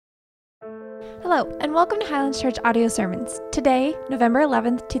Hello, and welcome to Highlands Church Audio Sermons. Today, November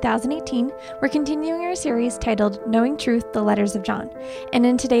 11th, 2018, we're continuing our series titled Knowing Truth, the Letters of John. And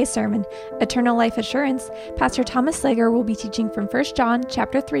in today's sermon, Eternal Life Assurance, Pastor Thomas Slager will be teaching from 1 John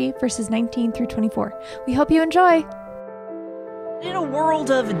chapter 3, verses 19 through 24. We hope you enjoy. In a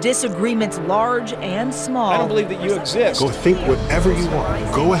world of disagreements large and small, I don't believe that you exist. Go think whatever you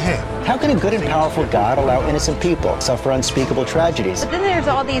want. Go ahead. How can a good and powerful God allow innocent people suffer unspeakable tragedies? But then there's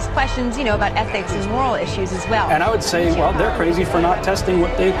all these questions, about ethics and moral issues as well. And I would say, well, they're crazy for not testing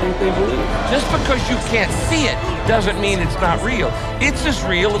what they think they believe. Just because you can't see it doesn't mean it's not real. It's as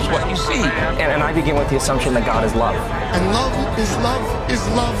real as what you see. And I begin with the assumption that God is love. And love is love is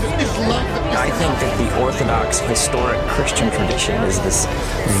love is love. I think that the Orthodox historic Christian tradition is this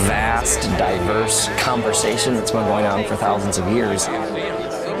vast, diverse conversation that's been going on for thousands of years.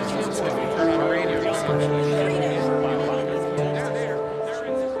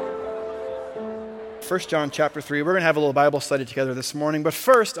 1 John chapter 3. We're going to have a little Bible study together this morning. But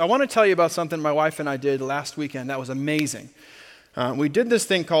first, I want to tell you about something my wife and I did last weekend. That was amazing. We did this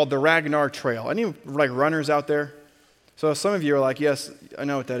thing called the Ragnar Trail. Any runners out there? So some of you are like, yes, I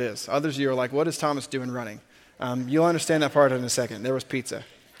know what that is. Others of you are like, what is Thomas doing running? You'll understand that part in a second. There was pizza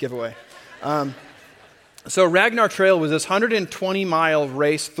giveaway. So Ragnar Trail was this 120-mile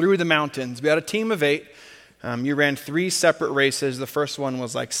race through the mountains. We had a team of 8. You ran 3 separate races. The first one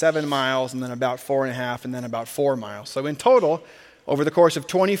was like 7 miles, and then about 4.5, and then about 4 miles. So in total, over the course of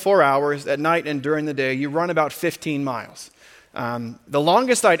 24 hours, at night and during the day, you run about 15 miles. The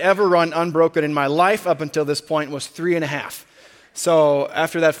longest I'd ever run unbroken in my life up until this point was 3.5. So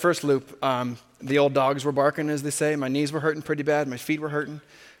after that first loop, the old dogs were barking, as they say. My knees were hurting pretty bad. My feet were hurting.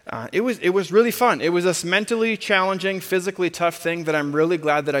 It was really fun. It was this mentally challenging, physically tough thing that I'm really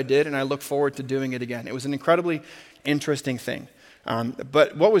glad that I did, and I look forward to doing it again. It was an incredibly interesting thing.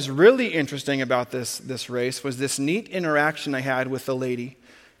 But what was really interesting about this race was this neat interaction I had with the lady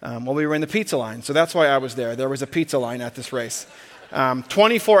while we were in the pizza line. So that's why I was there. There was a pizza line at this race.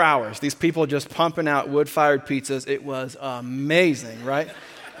 24 hours. These people just pumping out wood-fired pizzas. It was amazing, right?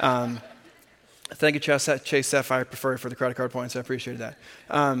 Thank you, Chase Sapphire, preferred for the credit card points. I appreciated that.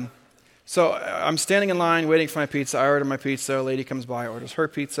 So I'm standing in line waiting for my pizza. I order my pizza. A lady comes by, orders her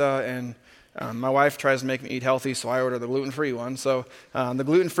pizza, and my wife tries to make me eat healthy, so I order the gluten-free one. So the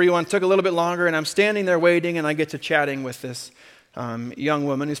gluten-free one took a little bit longer, and I'm standing there waiting, and I get to chatting with this young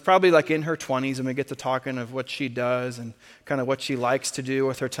woman who's probably like in her 20s, and we get to talking of what she does and kind of what she likes to do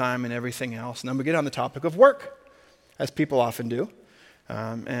with her time and everything else. And then we get on the topic of work, as people often do.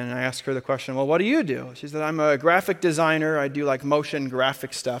 And I asked her the question, well, what do you do? She said, I'm a graphic designer. I do like motion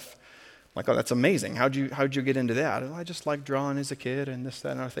graphic stuff. I'm like, oh, that's amazing. How'd you get into that? I just like drawing as a kid, and this,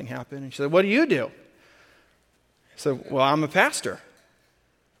 that, and other thing happened. And she said, what do you do? I said, well, I'm a pastor.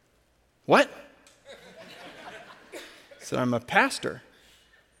 What? I said, I'm a pastor.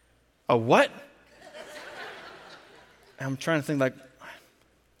 A what? And I'm trying to think like,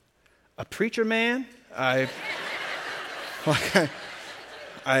 a preacher man?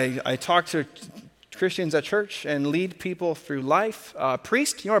 I talk to Christians at church and lead people through life.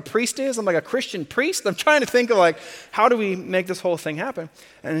 Priest, you know what a priest is? I'm like a Christian priest. I'm trying to think of how do we make this whole thing happen?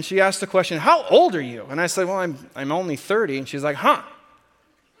 And she asked the question, how old are you? And I said, well, I'm only 30. And she's like, huh?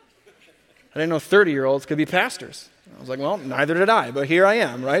 I didn't know 30-year-olds could be pastors. I was like, well, neither did I, but here I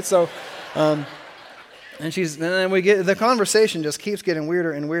am, right? So, and then we get, the conversation just keeps getting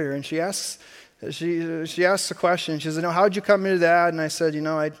weirder and weirder. And she asks a question. She said, how'd you come into that? And I said,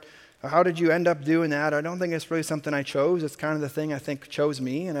 how did you end up doing that? I don't think it's really something I chose. It's kind of the thing I think chose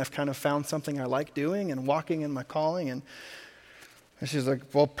me, and I've kind of found something I like doing and walking in my calling. And she's like,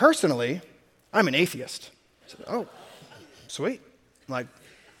 well, personally, I'm an atheist. I said, oh, sweet. I'm like,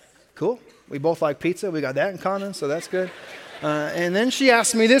 cool. We both like pizza. We got that in common, so that's good. And then she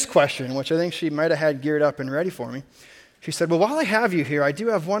asked me this question, which I think she might have had geared up and ready for me. She said, well, while I have you here, I do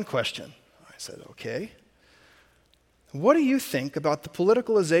have one question. I said, okay. What do you think about the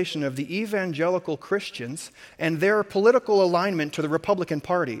politicalization of the evangelical Christians and their political alignment to the Republican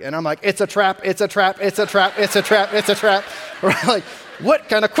Party? And I'm like, it's a trap, it's a trap, it's a trap, it's a trap, it's a trap. Right? Like, what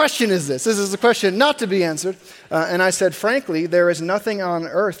kind of question is this? This is a question not to be answered. And I said, frankly, there is nothing on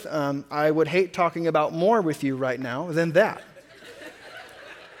earth I would hate talking about more with you right now than that.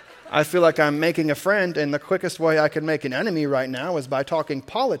 I feel like I'm making a friend, and the quickest way I can make an enemy right now is by talking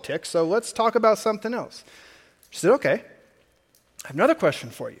politics, so let's talk about something else. She said, okay, I have another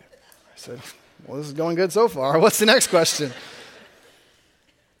question for you. I said, well, this is going good so far. What's the next question?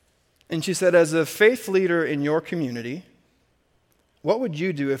 And she said, as a faith leader in your community, what would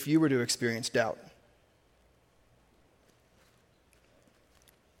you do if you were to experience doubt?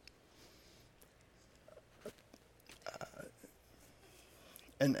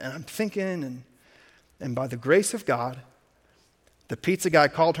 And I'm thinking, and by the grace of God, the pizza guy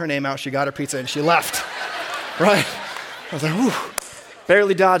called her name out, she got her pizza, and she left, right? I was like, whew,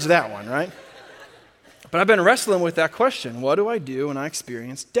 barely dodged that one, right? But I've been wrestling with that question. What do I do when I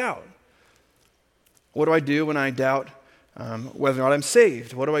experience doubt? What do I do when I doubt whether or not I'm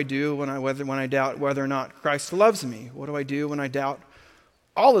saved? What do I do when I doubt whether or not Christ loves me? What do I do when I doubt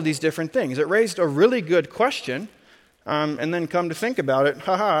all of these different things? It raised a really good question. And then come to think about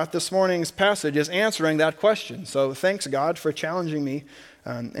it, this morning's passage is answering that question. So thanks, God, for challenging me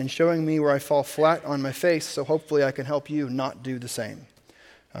and showing me where I fall flat on my face, so hopefully I can help you not do the same.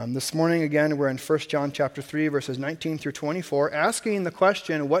 This morning, again, we're in 1 John chapter 3, verses 19 through 24, asking the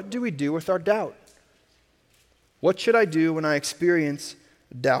question, what do we do with our doubt? What should I do when I experience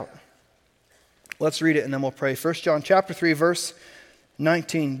doubt? Let's read it and then we'll pray. 1 John chapter 3, verse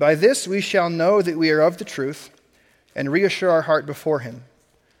 19. By this we shall know that we are of the truth, and reassure our heart before him.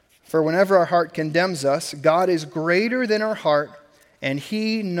 For whenever our heart condemns us, God is greater than our heart, and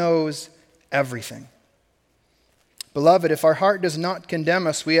he knows everything. Beloved, if our heart does not condemn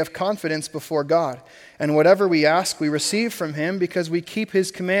us, we have confidence before God, and whatever we ask, we receive from him because we keep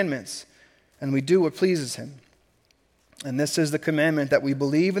his commandments, and we do what pleases him. And this is the commandment, that we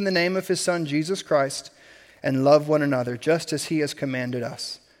believe in the name of his Son, Jesus Christ, and love one another, just as he has commanded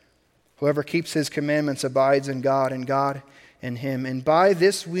us. Whoever keeps his commandments abides in God, and God in him. And by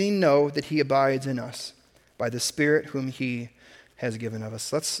this we know that he abides in us, by the Spirit whom he has given of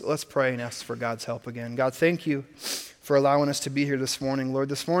us. Let's pray and ask for God's help again. God, thank you for allowing us to be here this morning. Lord,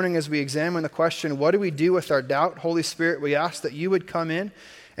 this morning as we examine the question, what do we do with our doubt? Holy Spirit, we ask that you would come in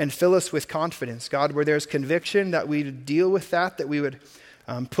and fill us with confidence. God, where there's conviction, that we would deal with that we would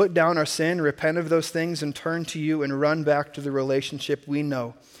put down our sin, repent of those things, and turn to you and run back to the relationship we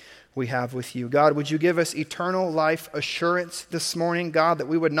know we have with you. God, would you give us eternal life assurance this morning, God, that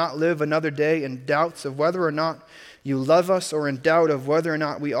we would not live another day in doubts of whether or not you love us, or in doubt of whether or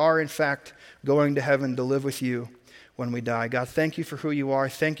not we are in fact going to heaven to live with you when we die. God, thank you for who you are.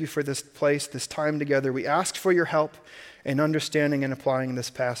 Thank you for this place, this time together. We ask for your help in understanding and applying this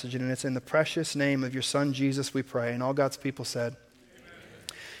passage, and it's in the precious name of your Son, Jesus, we pray. And all God's people said,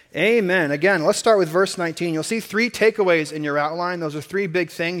 Amen. Again, let's start with verse 19. You'll see 3 takeaways in your outline. Those are 3 big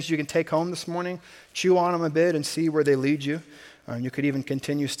things you can take home this morning. Chew on them a bit and see where they lead you. You could even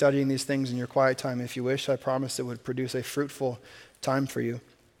continue studying these things in your quiet time if you wish. I promise it would produce a fruitful time for you.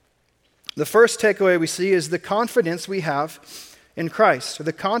 The first takeaway we see is the confidence we have in Christ, or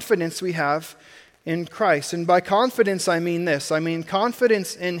the confidence we have in Christ. And by confidence, I mean this. I mean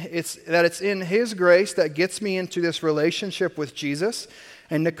confidence that it's in his grace that gets me into this relationship with Jesus,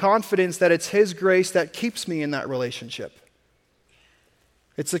 and the confidence that it's his grace that keeps me in that relationship.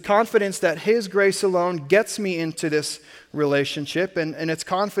 It's the confidence that his grace alone gets me into this relationship, and it's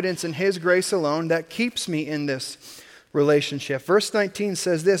confidence in his grace alone that keeps me in this relationship. Verse 19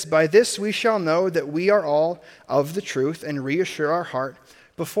 says this, by this we shall know that we are all of the truth, and reassure our heart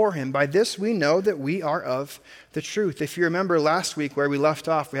before him. By this we know that we are of the truth. If you remember last week where we left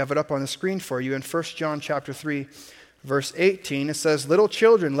off, we have it up on the screen for you in 1 John chapter 3, verse 18, it says, little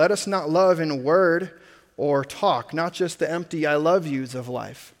children, let us not love in word or talk, not just the empty I love yous of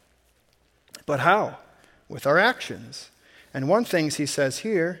life. But how? With our actions. And one thing he says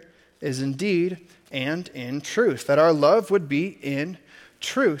here is indeed and in truth, that our love would be in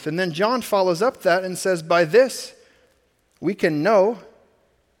truth. And then John follows up that and says, by this we can know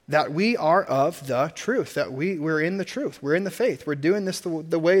that we are of the truth, that we're in the truth, we're in the faith, we're doing this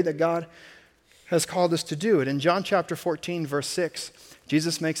the way that God has called us to do it. In John chapter 14, verse 6,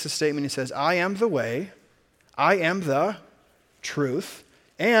 Jesus makes a statement. He says, I am the way, I am the truth,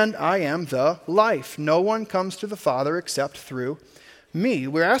 and I am the life. No one comes to the Father except through me.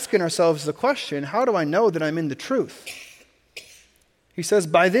 We're asking ourselves the question, how do I know that I'm in the truth? He says,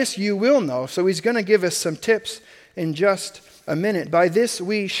 by this you will know. So he's going to give us some tips in just a minute. By this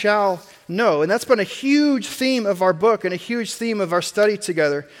we shall know. And that's been a huge theme of our book and a huge theme of our study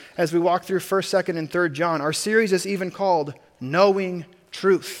together as we walk through 1st, 2nd, and 3rd John. Our series is even called Knowing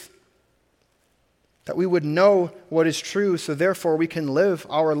Truth. That we would know what is true, so therefore we can live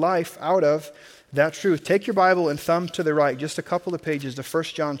our life out of that truth. Take your Bible and thumb to the right, just a couple of pages to 1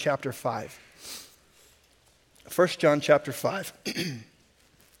 John chapter 5. 1 John chapter 5.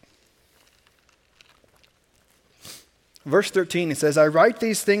 Verse 13, it says, I write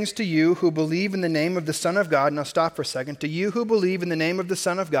these things to you who believe in the name of the Son of God. Now stop for a second. To you who believe in the name of the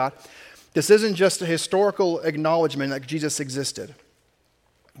Son of God. This isn't just a historical acknowledgement that Jesus existed.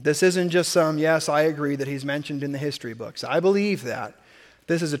 This isn't just some, yes, I agree that he's mentioned in the history books. I believe that.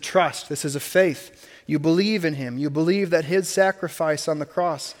 This is a trust. This is a faith. You believe in him. You believe that his sacrifice on the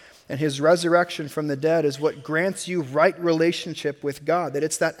cross and his resurrection from the dead is what grants you right relationship with God, that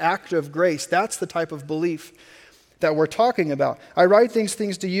it's that act of grace. That's the type of belief that we're talking about. I write these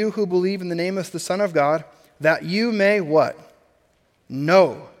things to you who believe in the name of the Son of God, that you may what?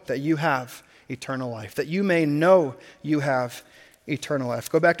 Know that you have eternal life. That you may know you have eternal life.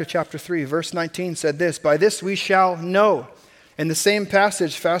 Go back to chapter 3. Verse 19 said this, by this we shall know. In the same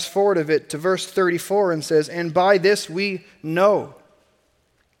passage, fast forward of it to verse 34 and says, and by this we know.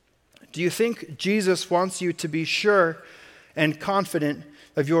 Do you think Jesus wants you to be sure and confident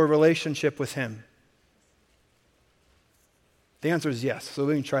of your relationship with him? The answer is yes. So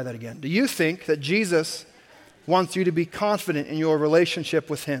we can try that again. Do you think that Jesus wants you to be confident in your relationship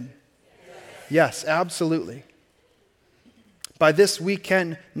with him? Yes, absolutely. By this we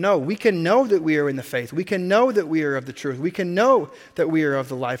can know. We can know that we are in the faith. We can know that we are of the truth. We can know that we are of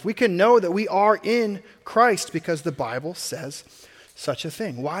the life. We can know that we are in Christ because the Bible says such a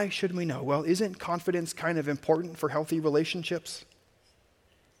thing. Why should we know? Well, isn't confidence kind of important for healthy relationships?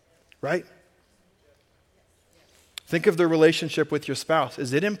 Right? Think of the relationship with your spouse.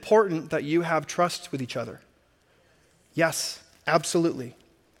 Is it important that you have trust with each other? Yes, absolutely.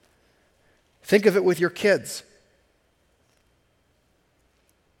 Think of it with your kids.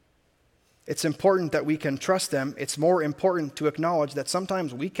 It's important that we can trust them. It's more important to acknowledge that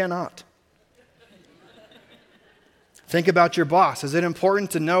sometimes we cannot. Think about your boss. Is it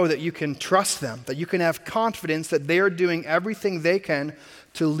important to know that you can trust them, that you can have confidence that they are doing everything they can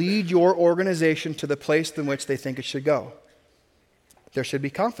to lead your organization to the place in which they think it should go? There should be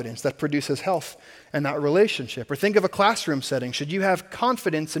confidence that produces health in that relationship. Or think of a classroom setting. Should you have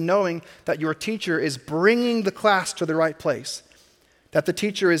confidence in knowing that your teacher is bringing the class to the right place? That the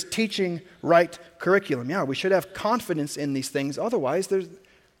teacher is teaching right curriculum? Yeah, we should have confidence in these things. Otherwise,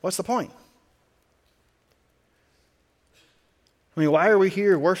 what's the point? I mean, why are we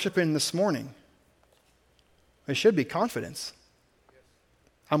here worshiping this morning? There should be confidence.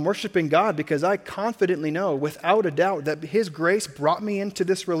 I'm worshiping God because I confidently know, without a doubt, that his grace brought me into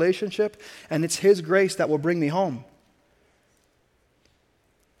this relationship, and it's his grace that will bring me home.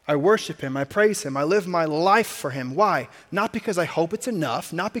 I worship him, I praise him, I live my life for him. Why? Not because I hope it's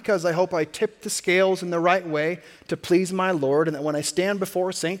enough, not because I hope I tip the scales in the right way to please my Lord, and that when I stand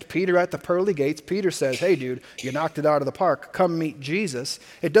before St. Peter at the pearly gates, Peter says, hey dude, you knocked it out of the park, come meet Jesus.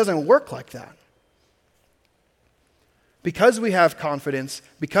 It doesn't work like that. Because we have confidence,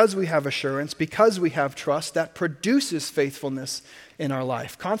 because we have assurance, because we have trust, that produces faithfulness in our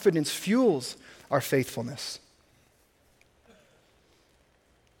life. Confidence fuels our faithfulness.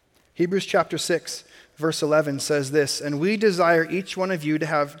 Hebrews chapter 6, verse 11 says this, and we desire each one of you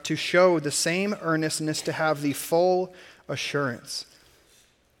to show the same earnestness, to have the full assurance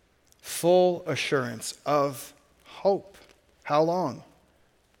of hope. How long?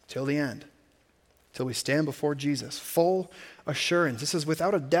 Till the end. Till we stand before Jesus. Full assurance. This is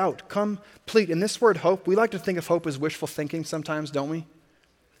without a doubt, complete. And this word hope, we like to think of hope as wishful thinking sometimes, don't we?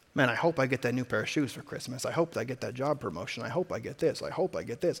 Man, I hope I get that new pair of shoes for Christmas. I hope I get that job promotion. I hope I get this. I hope I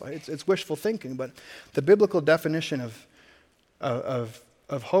get this. It's wishful thinking, but the biblical definition of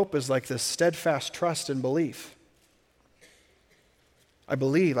hope is like this steadfast trust and belief. I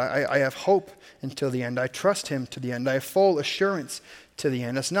believe. I have hope until the end. I trust him to the end. I have full assurance to the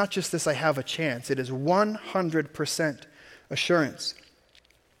end. It's not just this, I have a chance. It is 100% assurance.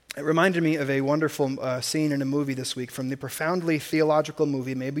 It reminded me of a wonderful scene in a movie this week from the profoundly theological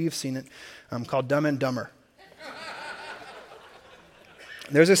movie, maybe you've seen it, called Dumb and Dumber.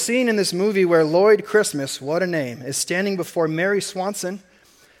 There's a scene in this movie where Lloyd Christmas, what a name, is standing before Mary Swanson,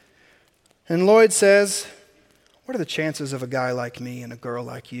 and Lloyd says, what are the chances of a guy like me and a girl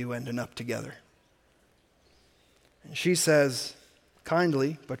like you ending up together? And she says,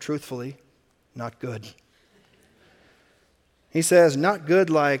 kindly but truthfully, not good. He says, not good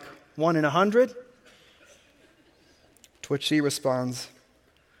like 1 in 100? To which she responds,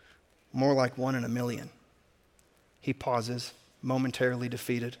 more like 1 in a million. He pauses, momentarily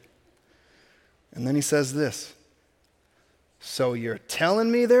defeated. And then he says this, so you're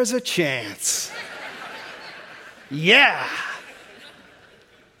telling me there's a chance? Yeah!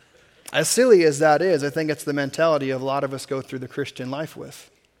 As silly as that is, I think it's the mentality of a lot of us go through the Christian life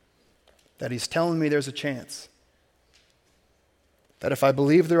with. That he's telling me there's a chance. That if I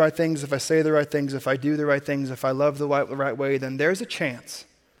believe the right things, if I say the right things, if I do the right things, if I love the right way, then there's a chance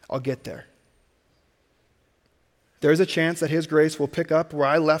I'll get there. There's a chance that his grace will pick up where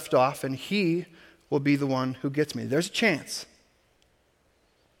I left off and he will be the one who gets me. There's a chance.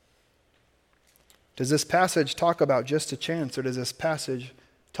 Does this passage talk about just a chance, or does this passage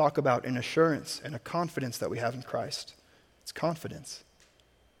talk about an assurance and a confidence that we have in Christ? It's confidence.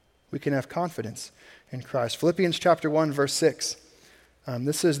 We can have confidence in Christ. Philippians chapter 1, verse 6.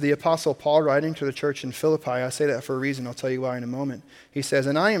 This is the Apostle Paul writing to the church in Philippi. I say that for a reason. I'll tell you why in a moment. He says,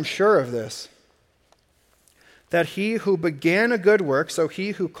 "And I am sure of this, that he who began a good work," so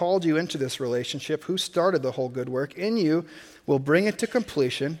he who called you into this relationship, who started the whole good work in you, will bring it to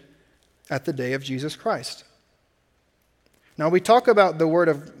completion at the day of Jesus Christ. Now we talk about the word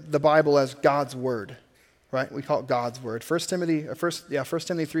of the Bible as God's word, right? We call it God's word. 1 Timothy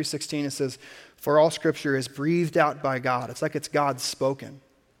 3:16, it says, "For all scripture is breathed out by God." It's like it's God's spoken.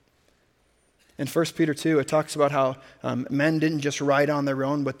 In 1 Peter 2, it talks about how men didn't just write on their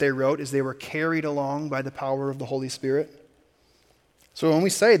own, but they wrote as they were carried along by the power of the Holy Spirit. So when we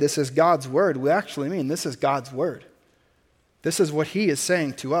say this is God's word, we actually mean this is God's word. This is what he is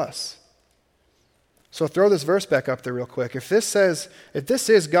saying to us. So throw this verse back up there real quick. If this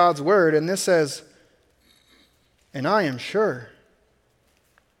is God's word, and this says, "And I am sure,"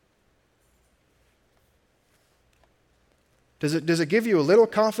 does it give you a little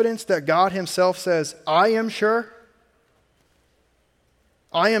confidence that God himself says, "I am sure"?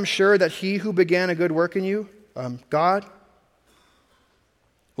 I am sure that he who began a good work in you, God,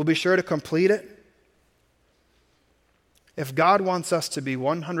 will be sure to complete it. If God wants us to be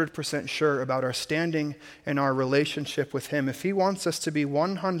 100% sure about our standing and our relationship with him, if he wants us to be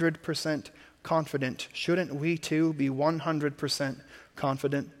 100% confident, shouldn't we too be 100%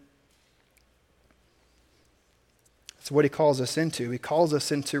 confident? That's what he calls us into. He calls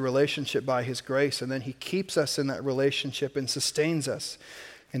us into relationship by his grace, and then he keeps us in that relationship and sustains us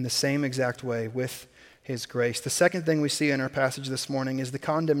in the same exact way with his grace. The second thing we see in our passage this morning is the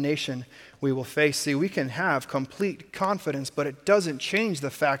condemnation we will face. See, we can have complete confidence, but it doesn't change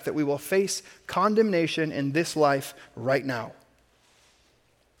the fact that we will face condemnation in this life right now.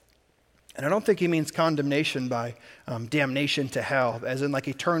 And I don't think he means condemnation by damnation to hell, as in like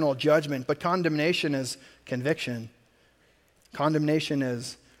eternal judgment, but condemnation as conviction. Condemnation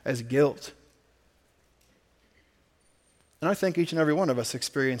as guilt. And I think each and every one of us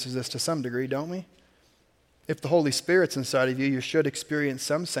experiences this to some degree, don't we? If the Holy Spirit's inside of you, you should experience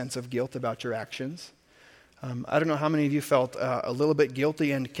some sense of guilt about your actions. I don't know how many of you felt a little bit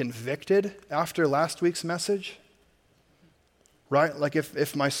guilty and convicted after last week's message. Right? Like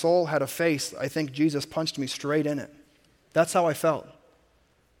if my soul had a face, I think Jesus punched me straight in it. That's how I felt.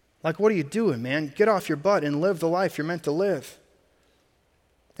 Like, what are you doing, man? Get off your butt and live the life you're meant to live.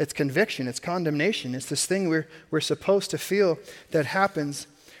 It's conviction. It's condemnation. It's this thing we're supposed to feel that happens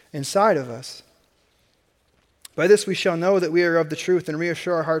inside of us. By this we shall know that we are of the truth and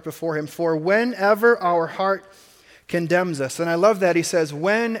reassure our heart before him. For whenever our heart condemns us, and I love that he says,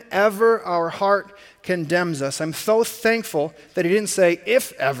 whenever our heart condemns us. I'm so thankful that he didn't say,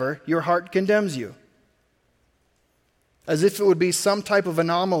 if ever your heart condemns you. As if it would be some type of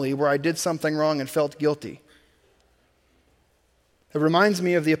anomaly where I did something wrong and felt guilty. It reminds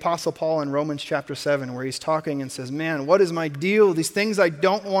me of the Apostle Paul in Romans chapter 7, where he's talking and says, man, what is my deal? These things I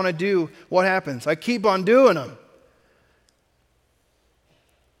don't want to do, what happens? I keep on doing them.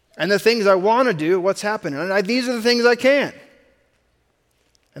 And the things I want to do, what's happening? And these are the things I can't.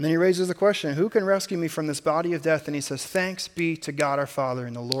 And then he raises the question, who can rescue me from this body of death? And he says, thanks be to God our Father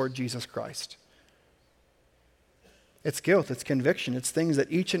and the Lord Jesus Christ. It's guilt, it's conviction, it's things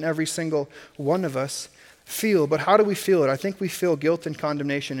that each and every single one of us feel. But how do we feel it? I think we feel guilt and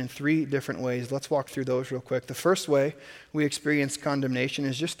condemnation in three different ways. Let's walk through those real quick. The first way we experience condemnation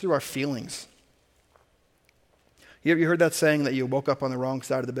is just through our feelings. You heard that saying that you woke up on the wrong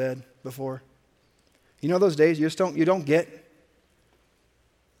side of the bed before? You know those days you don't get?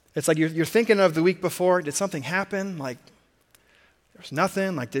 It's like you're thinking of the week before. Did something happen? Like there's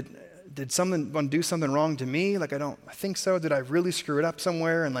nothing. Like did someone do something wrong to me? Like I think so. Did I really screw it up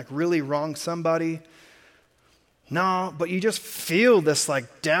somewhere and like really wrong somebody? No, but you just feel this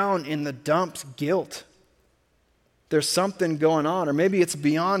like down in the dumps guilt. There's something going on, or maybe it's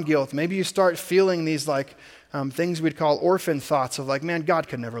beyond guilt. Maybe you start feeling these like things we'd call orphan thoughts of like, man, God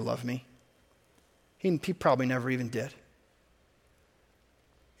could never love me. He probably never even did.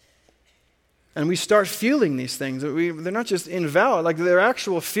 And we start feeling these things. They're not just invalid, like they're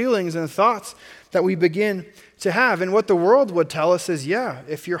actual feelings and thoughts that we begin to have. And what the world would tell us is, yeah,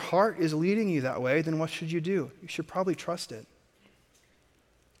 if your heart is leading you that way, then what should you do? You should probably trust it.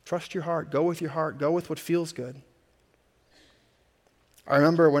 Trust your heart. Go with your heart. Go with what feels good. I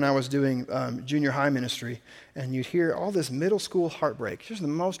remember when I was doing junior high ministry, and you'd hear all this middle school heartbreak. Just the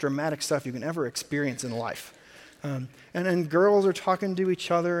most dramatic stuff you can ever experience in life. And then girls are talking to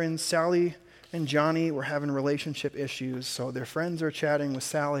each other, and Sally and Johnny were having relationship issues, so their friends are chatting with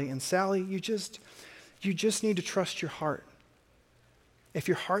Sally, and Sally, you just need to trust your heart. If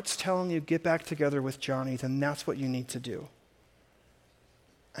your heart's telling you get back together with Johnny, then that's what you need to do.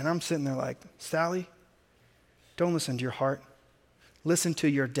 And I'm sitting there like, Sally, don't listen to your heart. Listen to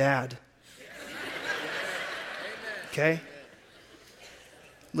your dad. Okay?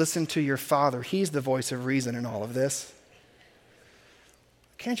 Listen to your father. He's the voice of reason in all of this.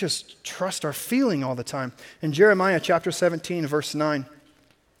 Can't just trust our feeling all the time. In Jeremiah chapter 17, verse 9,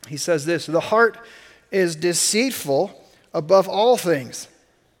 he says this, the heart is deceitful above all things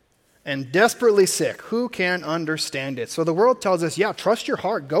and desperately sick. Who can understand it? So the world tells us, yeah, trust your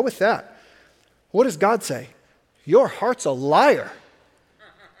heart. Go with that. What does God say? Your heart's a liar.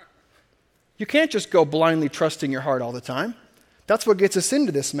 You can't just go blindly trusting your heart all the time. That's what gets us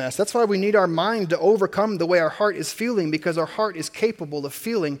into this mess. That's why we need our mind to overcome the way our heart is feeling, because our heart is capable of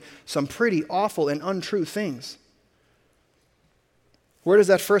feeling some pretty awful and untrue things. Where does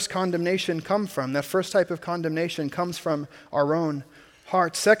that first condemnation come from? That first type of condemnation comes from our own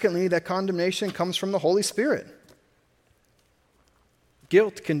heart. Secondly, that condemnation comes from the Holy Spirit.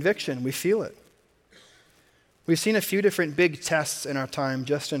 Guilt, conviction, we feel it. We've seen a few different big tests in our time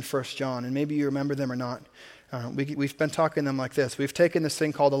just in 1 John, and maybe you remember them or not. We've been talking them like this. We've taken this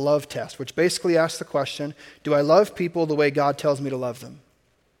thing called a love test, which basically asks the question, do I love people the way God tells me to love them?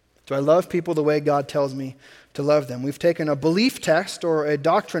 Do I love people the way God tells me to love them? We've taken a belief test or a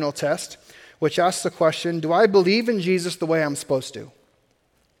doctrinal test, which asks the question, do I believe in Jesus the way I'm supposed to?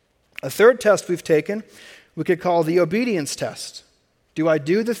 A third test we've taken, we could call the obedience test. Do I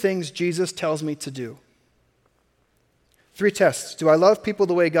do the things Jesus tells me to do? 3 tests. Do I love people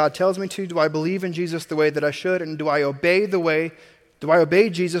the way God tells me to? Do I believe in Jesus the way that I should? And do I obey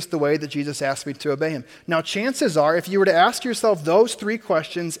Jesus the way that Jesus asked me to obey him? Now, chances are, if you were to ask yourself those 3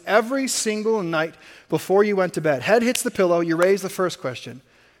 questions every single night before you went to bed, head hits the pillow, you raise the first question.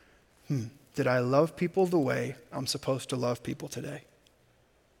 Did I love people the way I'm supposed to love people today?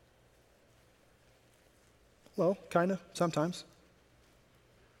 Well, kind of, sometimes.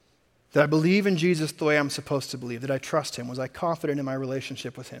 Did I believe in Jesus the way I'm supposed to believe? Did I trust him? Was I confident in my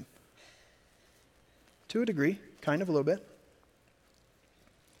relationship with him? To a degree, kind of, a little bit.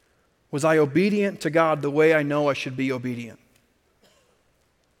 Was I obedient to God the way I know I should be obedient?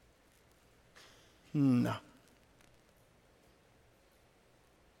 No.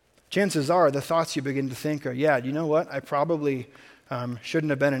 Chances are the thoughts you begin to think are, yeah, you know what? I probably shouldn't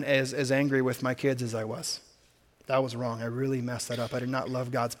have been as angry with my kids as I was. That was wrong. I really messed that up. I did not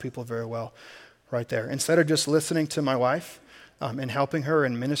love God's people very well right there. Instead of just listening to my wife and helping her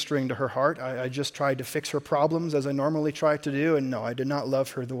and ministering to her heart, I just tried to fix her problems as I normally try to do. And no, I did not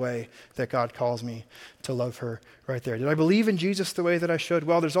love her the way that God calls me to love her right there. Did I believe in Jesus the way that I should?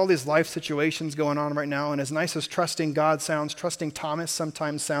 Well, there's all these life situations going on right now. And as nice as trusting God sounds, trusting Thomas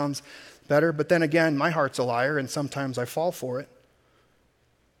sometimes sounds better. But then again, my heart's a liar and sometimes I fall for it.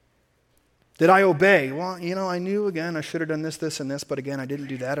 Did I obey? Well, I knew, again, I should have done this, this, and this, but again, I didn't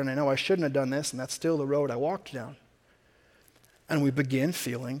do that, and I know I shouldn't have done this, and that's still the road I walked down. And we begin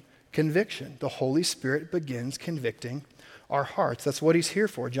feeling conviction. The Holy Spirit begins convicting our hearts. That's what he's here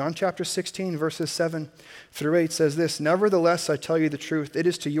for. John chapter 16, verses 7 through 8 says this, nevertheless, I tell you the truth, it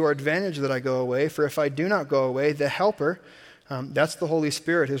is to your advantage that I go away, for if I do not go away, the Helper, that's the Holy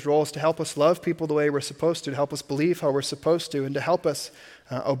Spirit. His role is to help us love people the way we're supposed to help us believe how we're supposed to, and to help us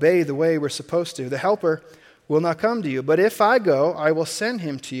obey the way we're supposed to. The Helper will not come to you, but if I go, I will send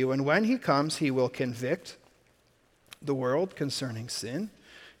him to you, and when he comes, he will convict the world concerning sin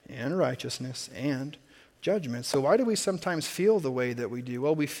and righteousness and judgment. So why do we sometimes feel the way that we do?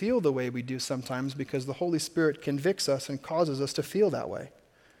 Well, we feel the way we do sometimes because the Holy Spirit convicts us and causes us to feel that way.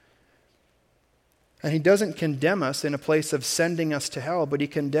 And he doesn't condemn us in a place of sending us to hell, but he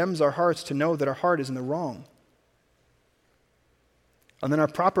condemns our hearts to know that our heart is in the wrong. And then our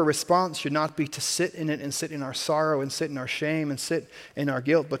proper response should not be to sit in it and sit in our sorrow and sit in our shame and sit in our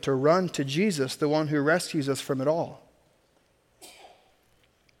guilt, but to run to Jesus, the one who rescues us from it all.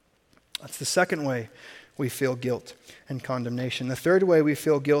 That's the second way we feel guilt and condemnation. The third way we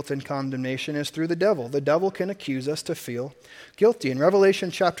feel guilt and condemnation is through the devil. The devil can accuse us to feel guilty. In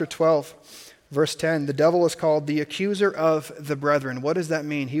Revelation chapter 12, verse 10, the devil is called the accuser of the brethren. What does that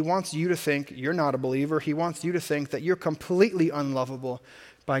mean? He wants you to think you're not a believer. He wants you to think that you're completely unlovable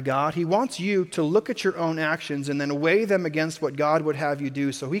by God. He wants you to look at your own actions and then weigh them against what God would have you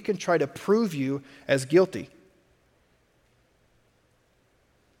do so he can try to prove you as guilty.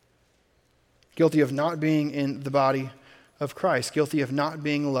 Guilty of not being in the body of Christ. Guilty of not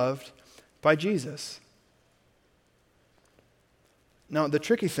being loved by Jesus. Now, the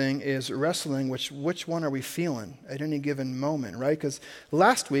tricky thing is wrestling which one are we feeling at any given moment, right? Because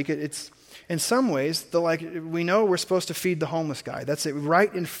last week, it's in some ways, we know we're supposed to feed the homeless guy. That's it,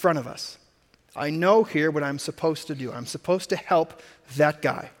 right in front of us. I know here what I'm supposed to do. I'm supposed to help that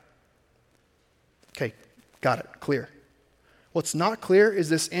guy. Okay, got it, clear. What's not clear is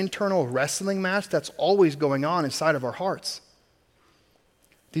this internal wrestling match that's always going on inside of our hearts.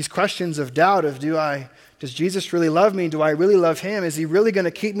 These questions of doubt of does Jesus really love me? Do I really love him? Is he really going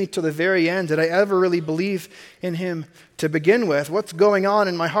to keep me to the very end? Did I ever really believe in him to begin with? What's going on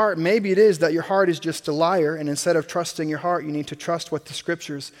in my heart? Maybe it is that your heart is just a liar, and instead of trusting your heart, you need to trust what the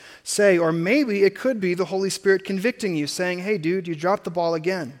scriptures say. Or maybe it could be the Holy Spirit convicting you, saying, hey, dude, you dropped the ball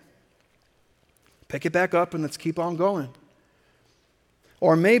again. Pick it back up and let's keep on going.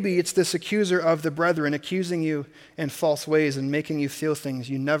 Or maybe it's this accuser of the brethren accusing you in false ways and making you feel things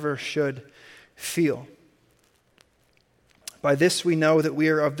you never should feel. By this we know that we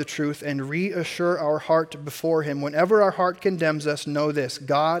are of the truth and reassure our heart before him. Whenever our heart condemns us, know this: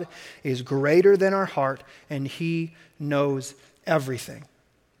 God is greater than our heart and he knows everything.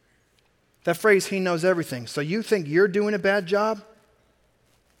 That phrase, he knows everything. So you think you're doing a bad job?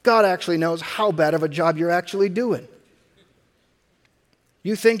 God actually knows how bad of a job you're actually doing.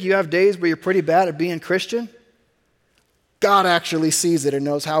 You think you have days where you're pretty bad at being Christian? God actually sees it and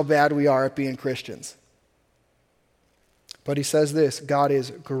knows how bad we are at being Christians. But he says this: God is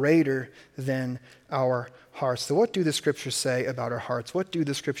greater than our hearts. So what do the scriptures say about our hearts? What do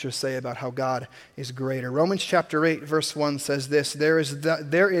the scriptures say about how God is greater? Romans chapter 8, verse 1 says this: There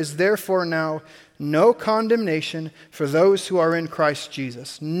is therefore now no condemnation for those who are in Christ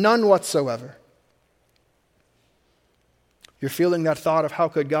Jesus. None whatsoever. You're feeling that thought of how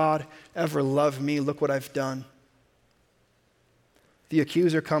could God ever love me? Look what I've done. The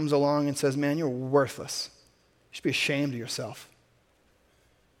accuser comes along and says, man, you're worthless. You should be ashamed of yourself.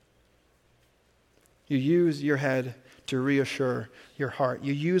 You use your head to reassure your heart.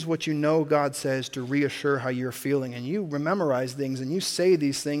 You use what you know God says to reassure how you're feeling. And you memorize things and you say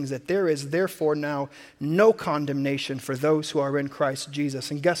these things, that there is therefore now no condemnation for those who are in Christ Jesus.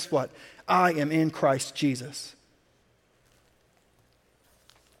 And guess what? I am in Christ Jesus.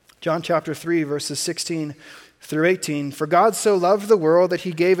 John chapter 3, verses 16 through 18. For God so loved the world that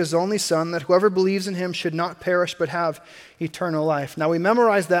he gave his only Son, that whoever believes in him should not perish but have eternal life. Now we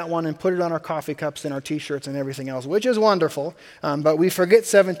memorize that one and put it on our coffee cups and our t-shirts and everything else, which is wonderful, but we forget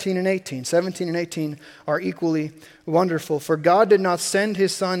 17 and 18. 17 and 18 are equally wonderful. For God did not send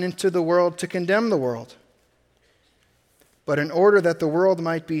his Son into the world to condemn the world, but in order that the world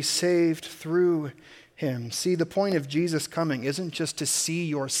might be saved through him. See, the point of Jesus coming isn't just to see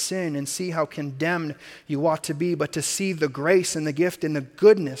your sin and see how condemned you ought to be, but to see the grace and the gift and the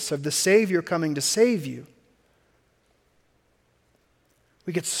goodness of the Savior coming to save you.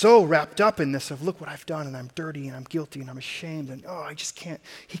 We get so wrapped up in this of, look what I've done, and I'm dirty, and I'm guilty, and I'm ashamed, and I just can't,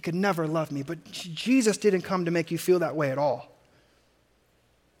 he could never love me. But Jesus didn't come to make you feel that way at all.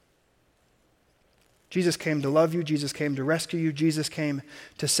 Jesus came to love you. Jesus came to rescue you. Jesus came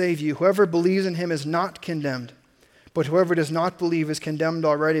to save you. Whoever believes in him is not condemned, but whoever does not believe is condemned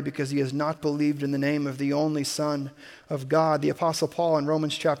already because he has not believed in the name of the only Son of God. The Apostle Paul in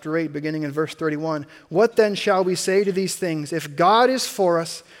Romans chapter 8, beginning in verse 31, what then shall we say to these things? If God is for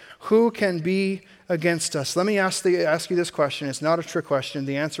us, who can be against us? Let me ask you this question. It's not a trick question.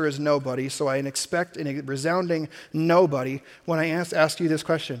 The answer is nobody. So I expect a resounding nobody when I ask you this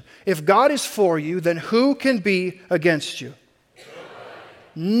question. If God is for you, then who can be against you?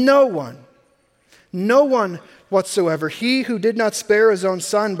 No one. No one whatsoever. He who did not spare his own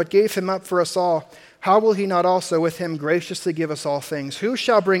Son, but gave him up for us all, how will he not also with him graciously give us all things? Who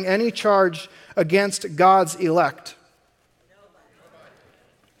shall bring any charge against God's elect?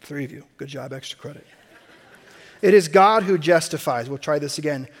 3 of you. Good job, extra credit. It is God who justifies. We'll try this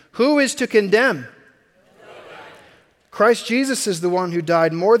again. Who is to condemn? Christ Jesus is the one who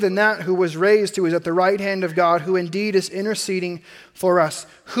died. More than that, who was raised, who is at the right hand of God, who indeed is interceding for us.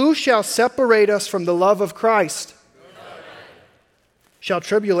 Who shall separate us from the love of Christ? Shall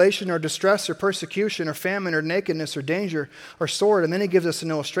tribulation or distress or persecution or famine or nakedness or danger or sword? And then he gives us an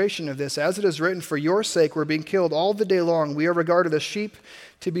illustration of this. As it is written, for your sake we're being killed all the day long. We are regarded as sheep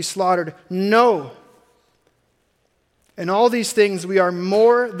to be slaughtered. No. In all these things we are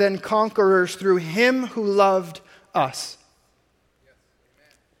more than conquerors through him who loved us.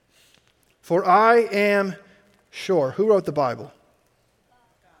 For I am sure. Who wrote the Bible?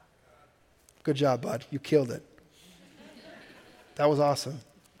 Good job, bud. You killed it. That was awesome.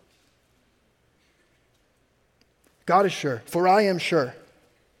 God is sure, for I am sure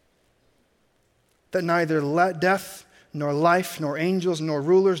that neither death nor life, nor angels, nor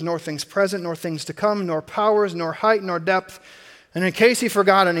rulers, nor things present, nor things to come, nor powers, nor height, nor depth. And in case he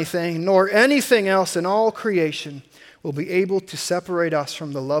forgot anything, nor anything else in all creation will be able to separate us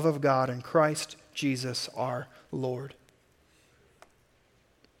from the love of God in Christ Jesus our Lord.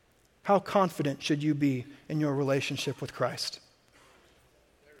 How confident should you be in your relationship with Christ?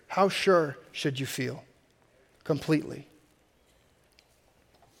 How sure should you feel? Completely.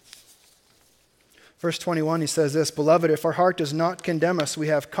 Verse 21, he says this, "Beloved, if our heart does not condemn us, we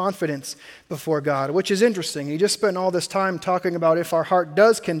have confidence before God," which is interesting. He just spent all this time talking about if our heart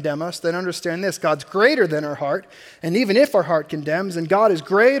does condemn us, then understand this, God's greater than our heart. And even if our heart condemns and God is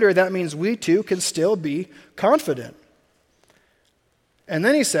greater, that means we too can still be confident. And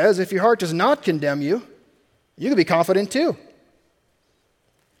then he says, if your heart does not condemn you, you can be confident too.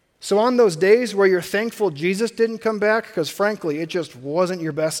 So on those days where you're thankful Jesus didn't come back, because frankly, it just wasn't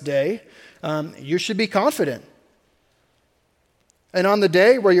your best day, you should be confident. And on the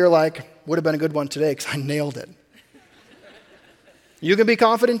day where you're like, would have been a good one today because I nailed it, you can be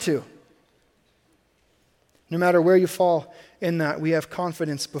confident too. No matter where you fall in that, we have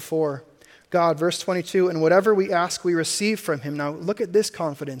confidence before God. Verse 22, "And whatever we ask, we receive from him." Now look at this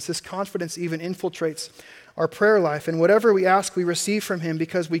confidence. This confidence even infiltrates our prayer life. "And whatever we ask, we receive from him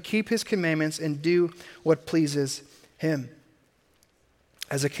because we keep his commandments and do what pleases him."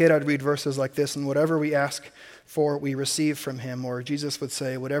 As a kid, I'd read verses like this, "And whatever we ask for, we receive from him." Or Jesus would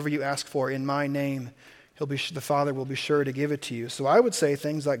say, "Whatever you ask for in my name, the Father will be sure to give it to you." So I would say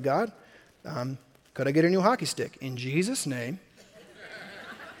things like, "God, could I get a new hockey stick? In Jesus' name,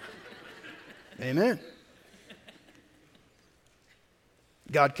 amen."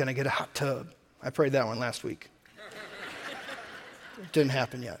 "God, can I get a hot tub?" I prayed that one last week. It didn't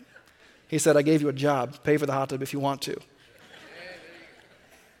happen yet. He said, "I gave you a job. Pay for the hot tub if you want to."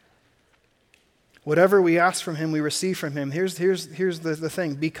 Whatever we ask from him, we receive from him. Here's the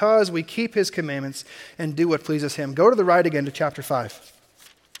thing. Because we keep his commandments and do what pleases him. Go to the right again to chapter 5.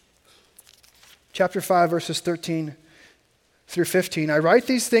 Chapter 5, verses 13 through 15. "I write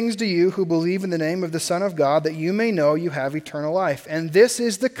these things to you who believe in the name of the Son of God, that you may know you have eternal life. And this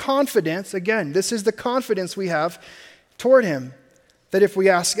is the confidence," again, this is the confidence we have toward him, "that if we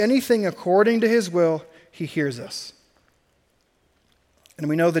ask anything according to his will, he hears us." And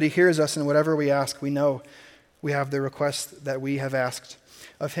we know that he hears us, and whatever we ask, we know we have the request that we have asked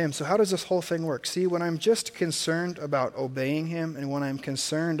of him. So how does this whole thing work? See, when I'm just concerned about obeying him and when I'm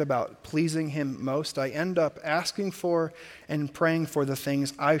concerned about pleasing him most, I end up asking for and praying for the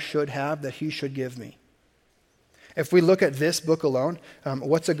things I should have that he should give me. If we look at this book alone,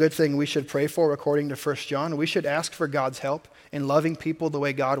 what's a good thing we should pray for according to 1 John? We should ask for God's help in loving people the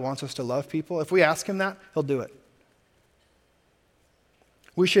way God wants us to love people. If we ask him that, he'll do it.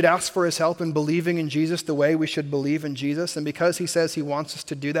 We should ask for his help in believing in Jesus the way we should believe in Jesus. And because he says he wants us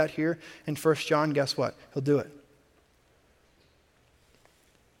to do that here in 1 John, guess what? He'll do it.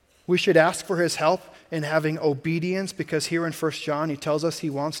 We should ask for his help in having obedience, because here in 1 John he tells us he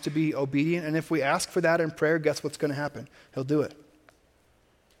wants to be obedient. And if we ask for that in prayer, guess what's going to happen? He'll do it.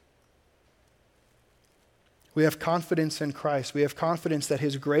 We have confidence in Christ. We have confidence that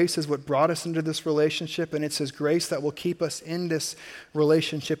his grace is what brought us into this relationship, and it's his grace that will keep us in this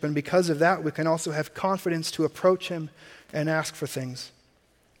relationship. And because of that, we can also have confidence to approach him and ask for things.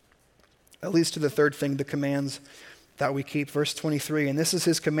 That leads to the third thing, the commands that we keep. Verse 23, "And this is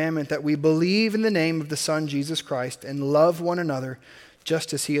his commandment, that we believe in the name of the Son, Jesus Christ, and love one another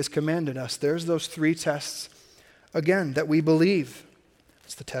just as he has commanded us." There's those three tests. Again, that we believe.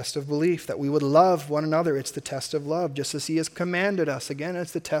 It's the test of belief. That we would love one another. It's the test of love, just as he has commanded us. Again,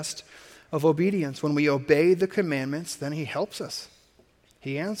 it's the test of obedience. When we obey the commandments, then he helps us.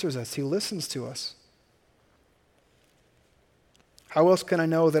 He answers us. He listens to us. How else can I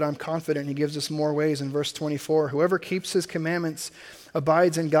know that I'm confident? He gives us more ways in verse 24. "Whoever keeps his commandments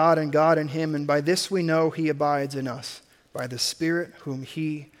abides in God, and God in him. And by this we know he abides in us, by the Spirit whom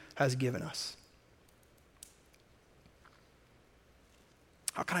he has given us."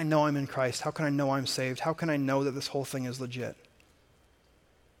 How can I know I'm in Christ? How can I know I'm saved? How can I know that this whole thing is legit?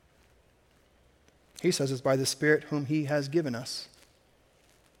 He says it's by the Spirit whom he has given us.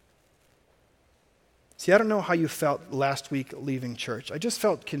 See, I don't know how you felt last week leaving church. I just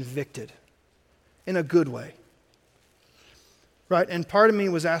felt convicted in a good way. Right? And part of me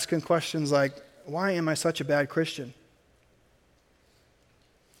was asking questions like, why am I such a bad Christian?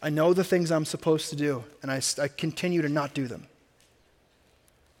 I know the things I'm supposed to do, and I continue to not do them.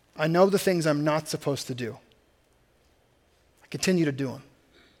 I know the things I'm not supposed to do. I continue to do them.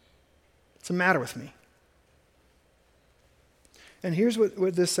 What's the matter with me? And here's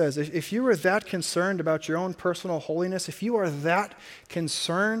what this says. If you are that concerned about your own personal holiness, if you are that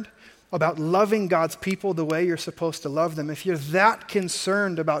concerned about loving God's people the way you're supposed to love them, if you're that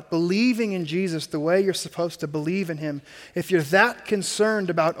concerned about believing in Jesus the way you're supposed to believe in him, if you're that concerned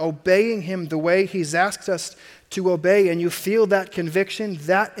about obeying him the way he's asked us to obey, and you feel that conviction,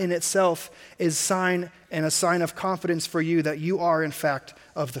 that in itself is a sign of confidence for you that you are in fact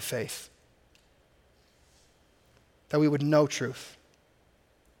of the faith. That we would know truth.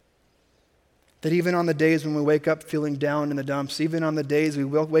 That even on the days when we wake up feeling down in the dumps, even on the days we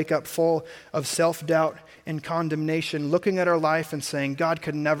will wake up full of self-doubt and condemnation, looking at our life and saying, God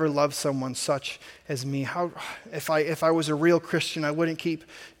could never love someone such as me. If I was a real Christian, I wouldn't keep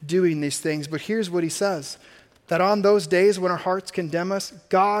doing these things. But here's what he says, that on those days when our hearts condemn us,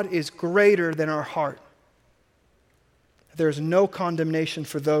 God is greater than our heart. There is no condemnation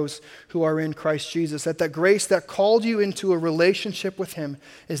for those who are in Christ Jesus. That grace that called you into a relationship with him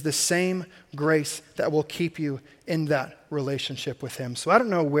is the same grace that will keep you in that relationship with him. So I don't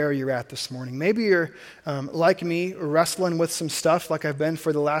know where you're at this morning. Maybe you're like me, wrestling with some stuff like I've been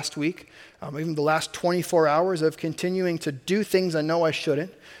for the last week, even the last 24 hours of continuing to do things I know I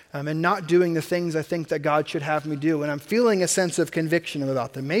shouldn't, and not doing the things I think that God should have me do. And I'm feeling a sense of conviction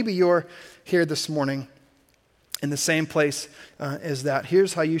about them. Maybe you're here this morning in the same place as that.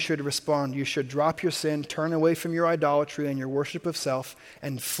 Here's how you should respond. You should drop your sin, turn away from your idolatry and your worship of self,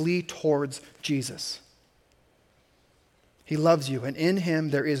 and flee towards Jesus. He loves you, and in him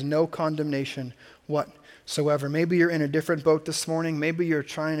there is no condemnation whatsoever. Maybe you're in a different boat this morning. Maybe you're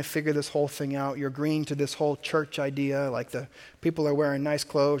trying to figure this whole thing out. You're green to this whole church idea, like the people are wearing nice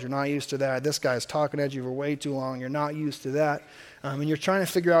clothes. You're not used to that. This guy's talking at you for way too long. You're not used to that. And you're trying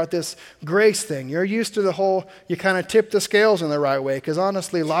to figure out this grace thing. You're used to the whole, you kind of tip the scales in the right way, because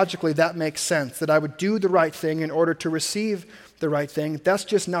honestly, logically, that makes sense, that I would do the right thing in order to receive the right thing. That's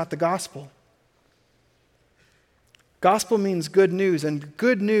just not the gospel. Gospel means good news, and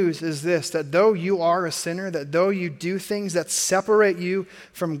good news is this, that though you are a sinner, that though you do things that separate you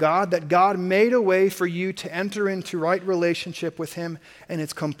from God, that God made a way for you to enter into right relationship with him, and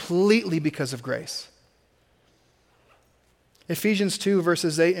it's completely because of grace. Ephesians 2,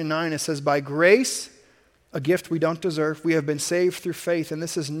 verses 8 and 9, it says, by grace, a gift we don't deserve, we have been saved through faith, and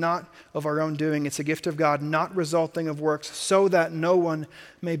this is not of our own doing. It's a gift of God, not resulting of works, so that no one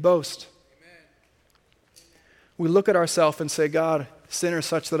may boast. Amen. We look at ourselves and say, God, sinner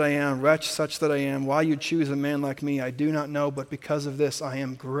such that I am, wretch such that I am, why you choose a man like me, I do not know, but because of this I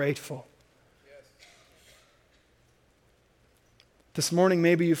am grateful. This morning,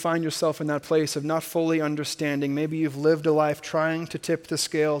 maybe you find yourself in that place of not fully understanding. Maybe you've lived a life trying to tip the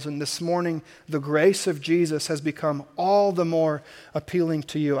scales, and this morning, the grace of Jesus has become all the more appealing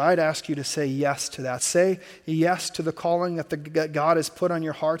to you. I'd ask you to say yes to that. Say yes to the calling that God has put on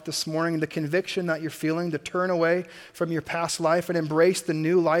your heart this morning, the conviction that you're feeling to turn away from your past life and embrace the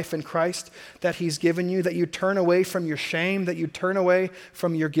new life in Christ that he's given you, that you turn away from your shame, that you turn away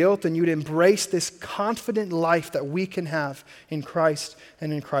from your guilt, and you'd embrace this confident life that we can have in Christ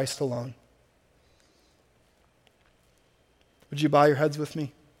and in Christ alone. Would you bow your heads with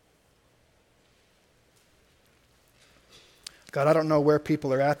me? God, I don't know where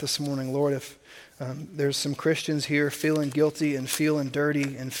people are at this morning, Lord. If there's some Christians here feeling guilty and feeling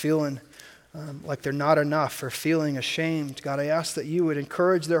dirty and feeling like they're not enough or feeling ashamed, God, I ask that you would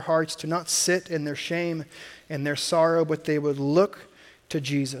encourage their hearts to not sit in their shame and their sorrow, but they would look to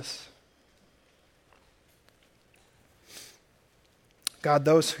Jesus. God,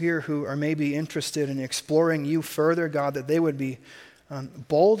 those here who are maybe interested in exploring you further, God, that they would be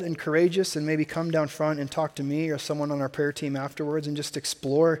bold and courageous and maybe come down front and talk to me or someone on our prayer team afterwards and just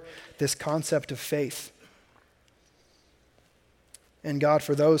explore this concept of faith. And God,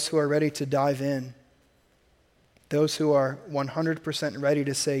 for those who are ready to dive in, those who are 100% ready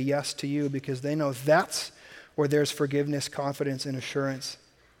to say yes to you because they know that's where there's forgiveness, confidence, and assurance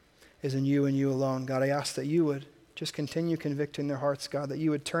is in you and you alone. God, I ask that you would just continue convicting their hearts, God, that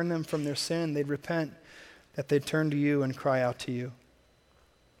you would turn them from their sin, they'd repent, that they'd turn to you and cry out to you.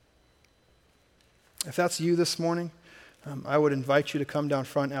 If that's you this morning, I would invite you to come down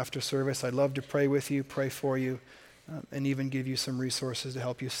front after service. I'd love to pray with you, pray for you, and even give you some resources to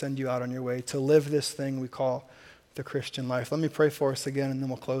help you, send you out on your way to live this thing we call the Christian life. Let me pray for us again, and then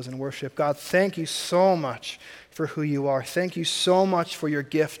we'll close in worship. God, thank you so much for who you are. Thank you so much for your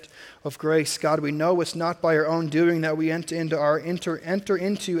gift of grace. God, we know it's not by our own doing that we enter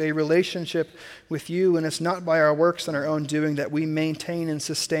into a relationship with you, and it's not by our works and our own doing that we maintain and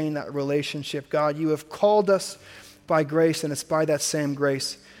sustain that relationship. God, you have called us by grace, and it's by that same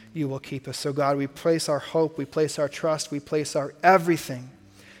grace you will keep us. So God, we place our hope, we place our trust, we place our everything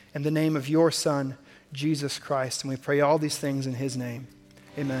in the name of your Son, Jesus Christ. And we pray all these things in his name.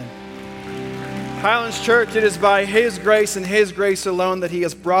 Amen. Highlands Church, it is by his grace and his grace alone that he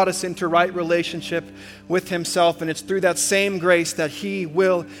has brought us into right relationship with himself. And it's through that same grace that he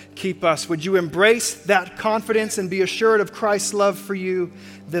will keep us. Would you embrace that confidence and be assured of Christ's love for you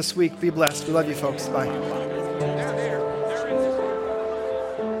this week? Be blessed. We love you, folks. Bye.